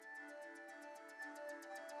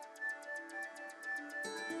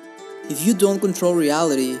If you don't control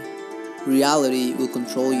reality, reality will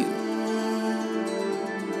control you.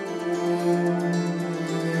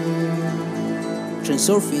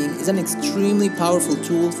 Transurfing is an extremely powerful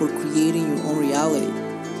tool for creating your own reality.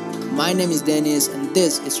 My name is Dennis, and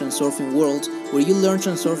this is Transurfing World, where you learn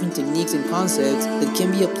transurfing techniques and concepts that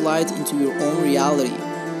can be applied into your own reality.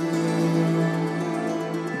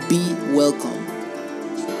 Be welcome.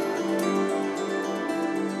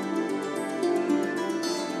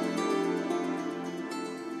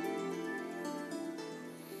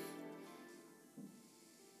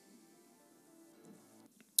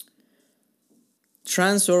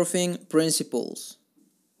 Transurfing principles.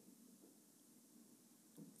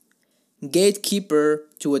 Gatekeeper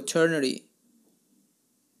to Eternity.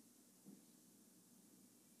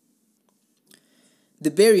 The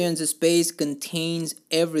Variance space contains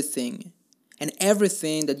everything, and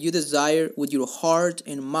everything that you desire with your heart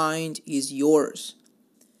and mind is yours.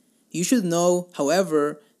 You should know,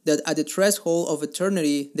 however, that at the threshold of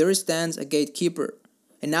eternity there stands a gatekeeper,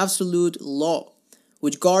 an absolute law,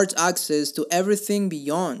 which guards access to everything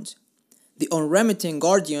beyond. The unremitting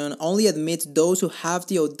guardian only admits those who have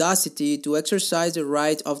the audacity to exercise the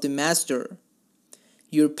right of the master.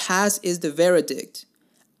 Your past is the verdict.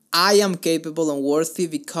 I am capable and worthy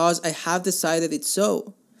because I have decided it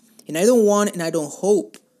so. And I don't want and I don't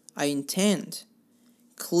hope, I intend.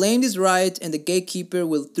 Claim this right and the gatekeeper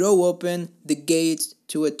will throw open the gates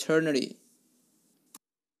to eternity.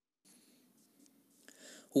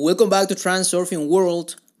 Welcome back to Transurfing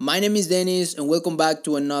World. My name is Dennis and welcome back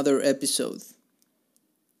to another episode.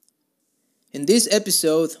 In this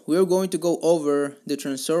episode, we are going to go over the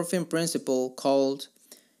transurfing principle called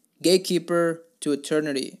Gatekeeper to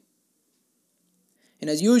Eternity. And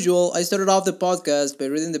as usual, I started off the podcast by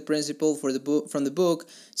reading the principle from the book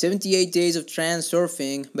 78 Days of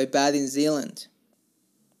Transurfing by Bad in Zealand.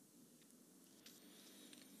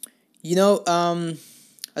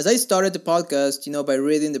 As I started the podcast, by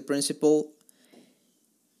reading the principle,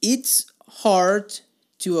 it's hard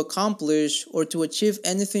to accomplish or to achieve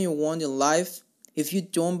anything you want in life if you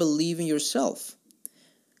don't believe in yourself.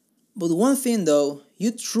 But one thing though,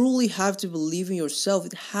 you truly have to believe in yourself.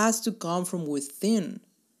 It has to come from within.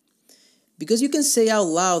 Because you can say out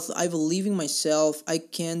loud, I believe in myself, I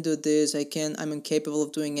can do this, I'm incapable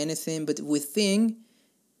of doing anything, but within,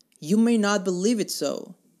 you may not believe it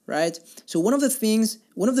so. Right? So one of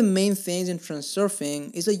the main things in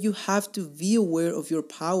transurfing is that you have to be aware of your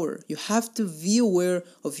power. You have to be aware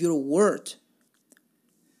of your worth.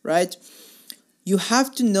 Right? You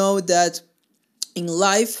have to know that in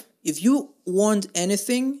life, if you want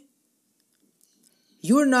anything,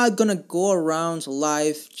 you're not gonna go around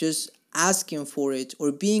life just asking for it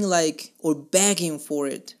or begging for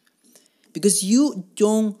it. Because you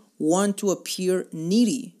don't want to appear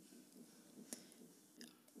needy.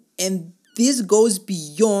 And this goes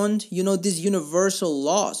beyond, these universal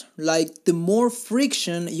laws. Like the more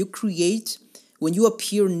friction you create when you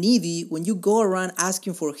appear needy, when you go around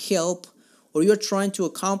asking for help, or you're trying to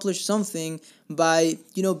accomplish something by,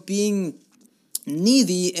 being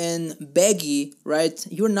needy and beggy, right?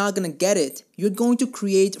 You're not going to get it. You're going to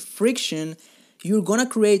create friction. You're going to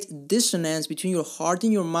create dissonance between your heart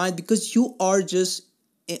and your mind because you are just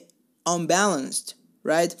unbalanced.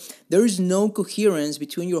 Right? There is no coherence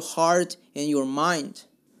between your heart and your mind.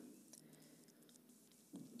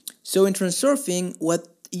 So in transurfing, what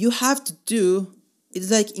you have to do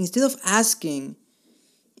is instead of asking,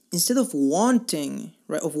 instead of wanting,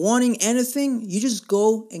 right, of wanting anything, you just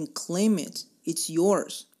go and claim it. It's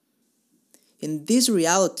yours. In this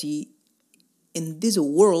reality, in this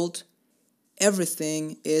world,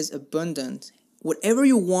 everything is abundant. Whatever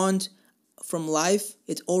you want from life,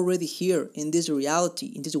 it's already here in this reality,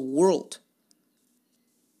 in this world.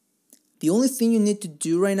 The only thing you need to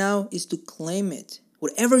do right now is to claim it.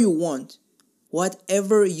 Whatever you want,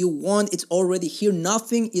 it's already here.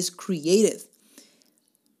 Nothing is created.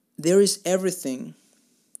 There is everything.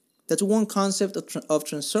 That's one concept of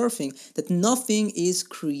transurfing, that nothing is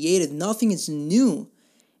created, nothing is new.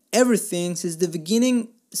 Everything, since the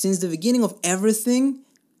beginning of everything,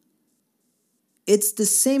 it's the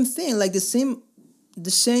same thing, like the same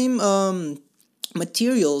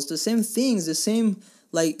materials, the same things, the same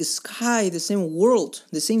sky, the same world,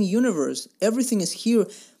 the same universe. Everything is here.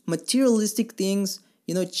 Materialistic things,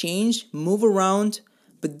 change, move around,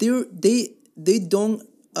 but they don't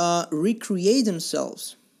recreate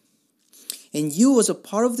themselves. And you, as a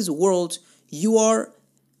part of this world, you are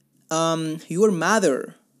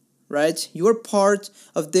matter, right? You are part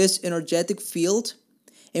of this energetic field.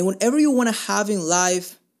 And whatever you want to have in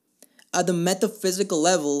life, at the metaphysical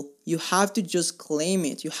level, you have to just claim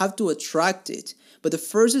it. You have to attract it. But the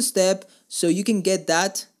first step, so you can get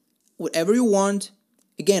that, whatever you want,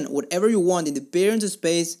 again, whatever you want in the barriers of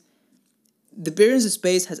space, the barriers of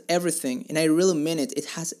space has everything. And I really mean it. It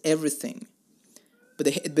has everything. But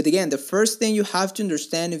again, the first thing you have to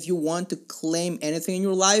understand if you want to claim anything in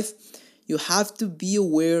your life, you have to be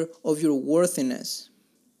aware of your worthiness.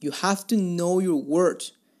 You have to know your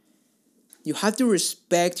worth. You have to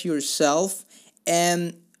respect yourself.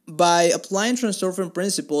 And by applying transforming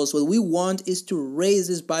principles, what we want is to raise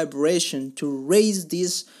this vibration, to raise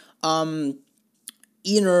this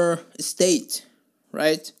inner state,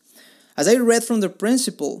 right? As I read from the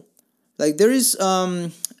principle, like there is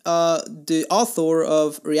the author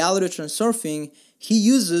of Reality Transurfing, he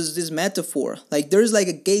uses this metaphor. Like there's like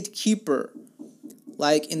a gatekeeper,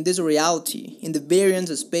 like in this reality, in the variance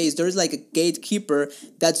of space, there's like a gatekeeper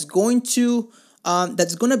that's going to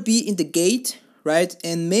be in the gate, right?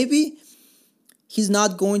 And maybe he's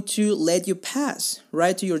not going to let you pass,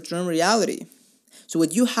 right, to your dream reality. So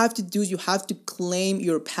what you have to do is you have to claim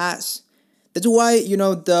your pass. That's why,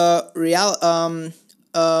 the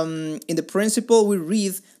in the principle we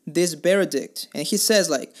read this verdict, and he says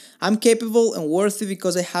like, I'm capable and worthy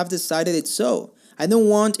because I have decided it so. I don't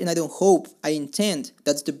want and I don't hope, I intend.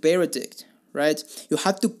 That's the verdict, right? You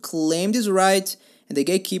have to claim this right, and the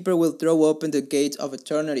gatekeeper will throw open the gates of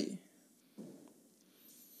eternity.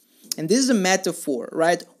 And this is a metaphor,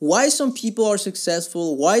 right? Why some people are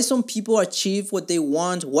successful, why some people achieve what they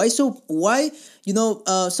want, why some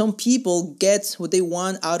people get what they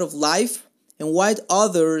want out of life, and why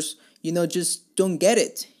others, just don't get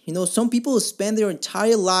it. Some people spend their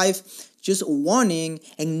entire life just wanting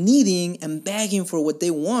and needing and begging for what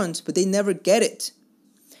they want, but they never get it.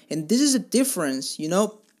 And this is a difference,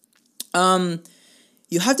 You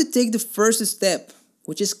have to take the first step,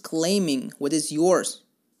 which is claiming what is yours.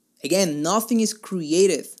 Again, nothing is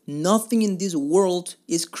creative. Nothing in this world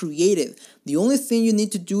is creative. The only thing you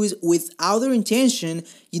need to do is, without their intention,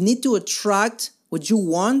 you need to attract what you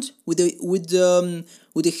want with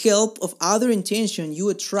the help of other intention.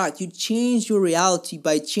 You change your reality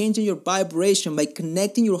by changing your vibration, by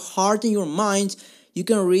connecting your heart and your mind. You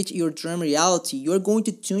can reach your dream reality. You're going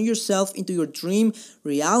to tune yourself into your dream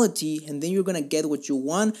reality, and then you're going to get what you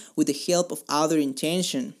want with the help of other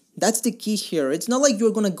intention. That's the key here. It's not like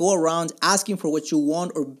you're going to go around asking for what you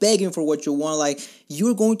want or begging for what you want. Like,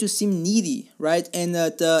 you're going to seem needy, right? And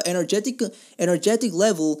at the energetic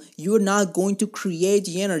level, you're not going to create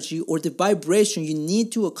the energy or the vibration you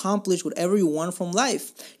need to accomplish whatever you want from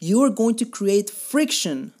life. You are going to create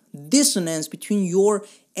friction, dissonance between your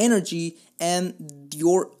energy and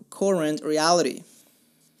your current reality.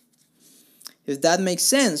 If that makes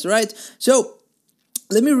sense, right? So,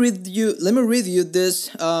 let me read you this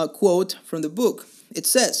quote from the book. It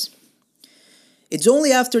says, "It's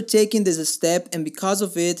only after taking this step and because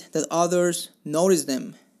of it that others notice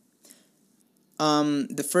them."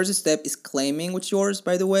 The first step is claiming what's yours,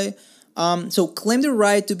 by the way. So claim the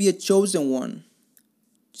right to be a chosen one.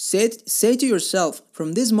 Say to yourself,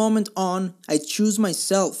 from this moment on, I choose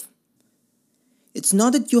myself. It's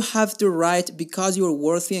not that you have the right because you are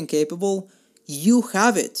worthy and capable. You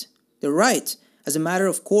have it, the right. As a matter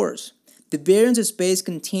of course, the variance of space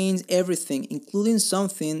contains everything, including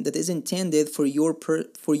something that is intended for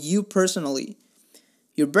you personally.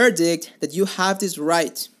 Your verdict that you have this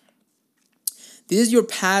right. This is your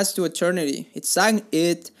path to eternity. It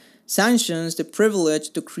sanctions the privilege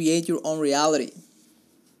to create your own reality.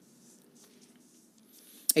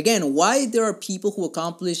 Again, why there are people who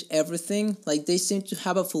accomplish everything, like they seem to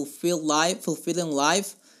have a fulfilling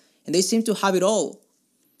life, and they seem to have it all.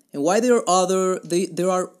 And why there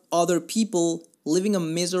are other people living a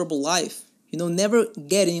miserable life, never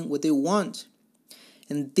getting what they want.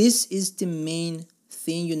 And this is the main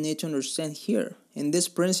thing you need to understand here. In this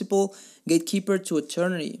principle, Gatekeeper to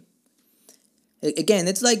Eternity. Again,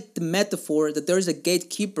 it's like the metaphor that there is a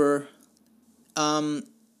gatekeeper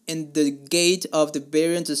in the gate of the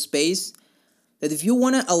variance of space, that if you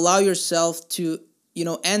want to allow yourself to,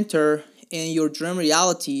 enter in your dream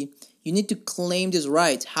reality, you need to claim this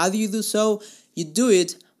right. How do you do so? You do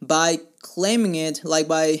it by claiming it, like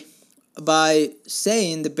by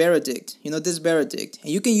saying the verdict, this verdict. And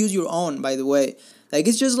you can use your own, by the way. Like,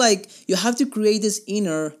 it's just like you have to create this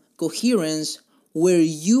inner coherence where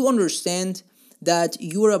you understand that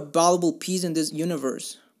you are a valuable piece in this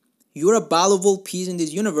universe. You're a valuable piece in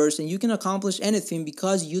this universe, and you can accomplish anything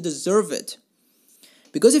because you deserve it.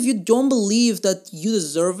 Because if you don't believe that you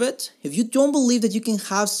deserve it, if you don't believe that you can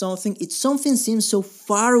have something, if something seems so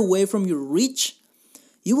far away from your reach,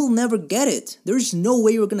 you will never get it. There's no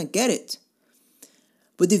way you're going to get it.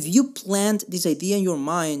 But if you plant this idea in your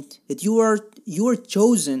mind that you are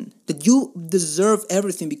chosen, that you deserve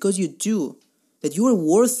everything because you do, that you are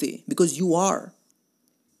worthy because you are,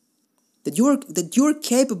 that you're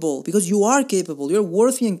capable because you are capable, you're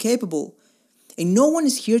worthy and capable. And no one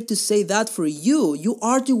is here to say that for you. You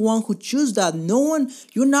are the one who choose that.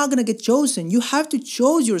 You're not going to get chosen. You have to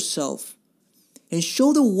choose yourself and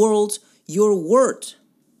show the world your worth.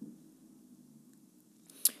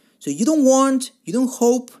 So you don't want, you don't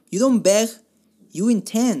hope, you don't beg, you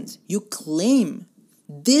intend, you claim.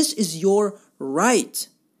 This is your right.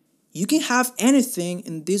 You can have anything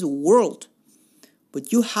in this world,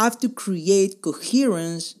 but you have to create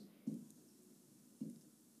coherence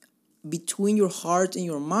between your heart and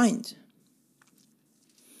your mind.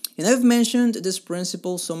 And I've mentioned this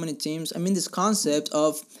principle so many times. I mean this concept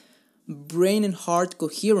of brain and heart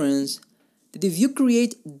coherence, that if you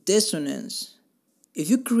create dissonance, if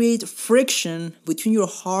you create friction between your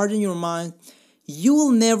heart and your mind, you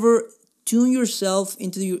will never tune yourself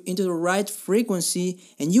into the right frequency,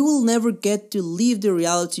 and you will never get to live the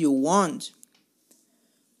reality you want.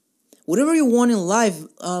 Whatever you want in life,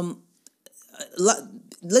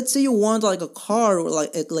 let's say you want like a car or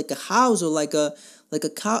like a house or like a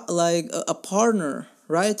partner,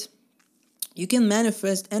 right? You can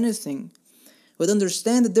manifest anything, but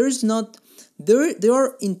understand that there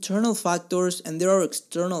are internal factors and there are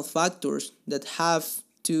external factors that have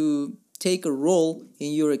to take a role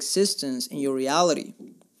in your existence, in your reality.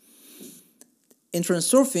 In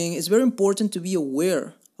transurfing, it's very important to be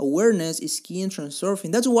aware. Awareness is key in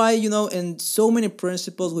transurfing. That's why, in so many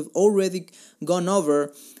principles we've already gone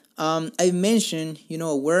over, I mentioned,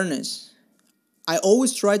 awareness. I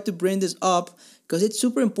always try to bring this up because it's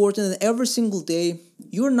super important that every single day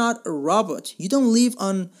you're not a robot. You don't live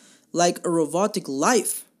on like a robotic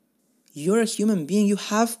life. You're a human being. You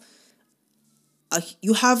have a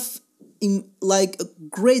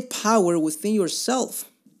great power within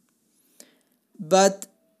yourself. But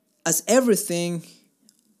as everything,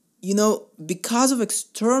 because of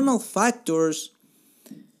external factors,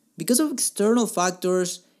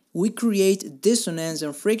 we create dissonance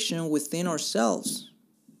and friction within ourselves.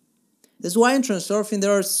 That's why in transurfing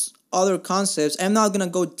there are other concepts. I'm not going to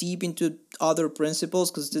go deep into other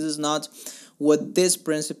principles because this is not what this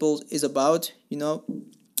principle is about,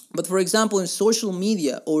 But for example, in social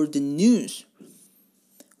media or the news,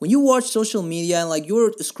 when you watch social media and like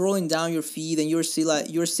you're scrolling down your feed and you're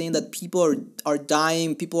seeing that people are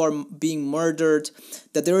dying, people are being murdered,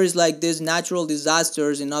 that there is like these natural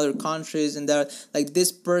disasters in other countries, and that like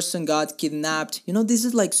this person got kidnapped. This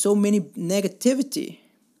is like so many negativity.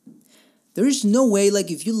 There is no way, like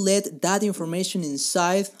if you let that information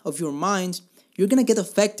inside of your mind, you're gonna get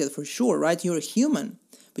affected for sure, right? You're a human,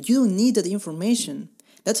 but you don't need that information.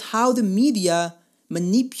 That's how the media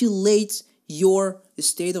manipulates your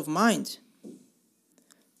state of mind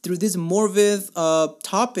through these morbid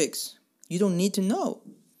topics you don't need to know.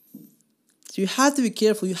 So you have to be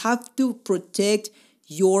careful. You have to protect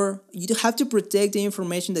the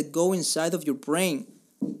information that go inside of your brain.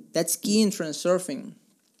 That's key in transurfing.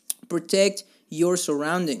 Protect your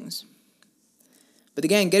surroundings. But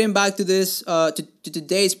again, getting back to this, to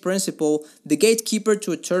today's principle, the gatekeeper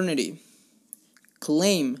to eternity.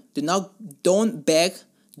 Claim. Don't beg.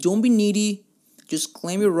 Don't be needy. Just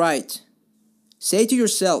claim your right. Say to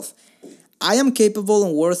yourself, I am capable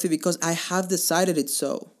and worthy because I have decided it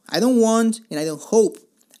so. I don't want and I don't hope.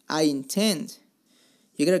 I intend.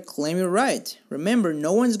 You gotta claim your right. Remember,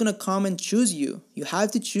 no one's gonna come and choose you. You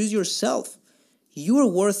have to choose yourself. You are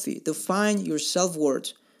worthy. Define your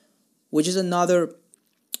self-worth, which is another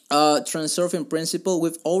transurfing principle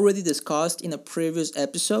we've already discussed in a previous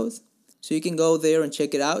episode. So you can go there and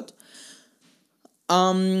check it out.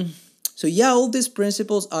 So yeah, all these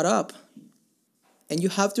principles add up. And you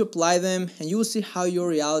have to apply them, and you will see how your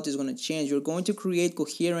reality is going to change. You're going to create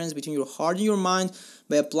coherence between your heart and your mind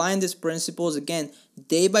by applying these principles. Again,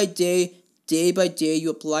 day by day, you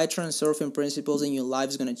apply transurfing principles and your life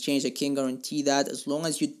is going to change. I can guarantee that, as long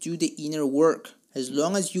as you do the inner work. As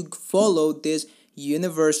long as you follow these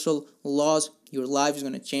universal laws, your life is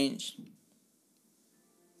going to change.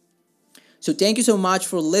 So thank you so much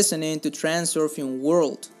for listening to Transurfing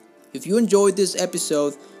World. If you enjoyed this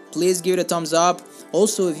episode, please give it a thumbs up.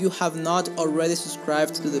 Also, if you have not already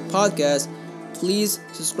subscribed to the podcast, please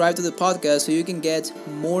subscribe to the podcast so you can get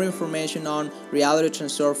more information on reality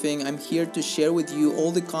transurfing. I'm here to share with you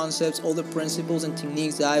all the concepts, all the principles and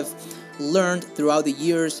techniques that I've learned throughout the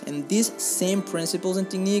years. And these same principles and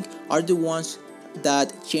techniques are the ones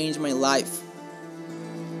that changed my life.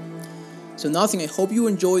 So nothing, I hope you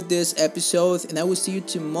enjoyed this episode, and I will see you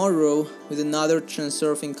tomorrow with another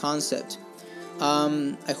transurfing concept.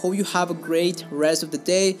 I hope you have a great rest of the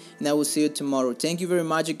day, and I will see you tomorrow. Thank you very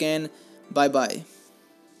much again. Bye bye.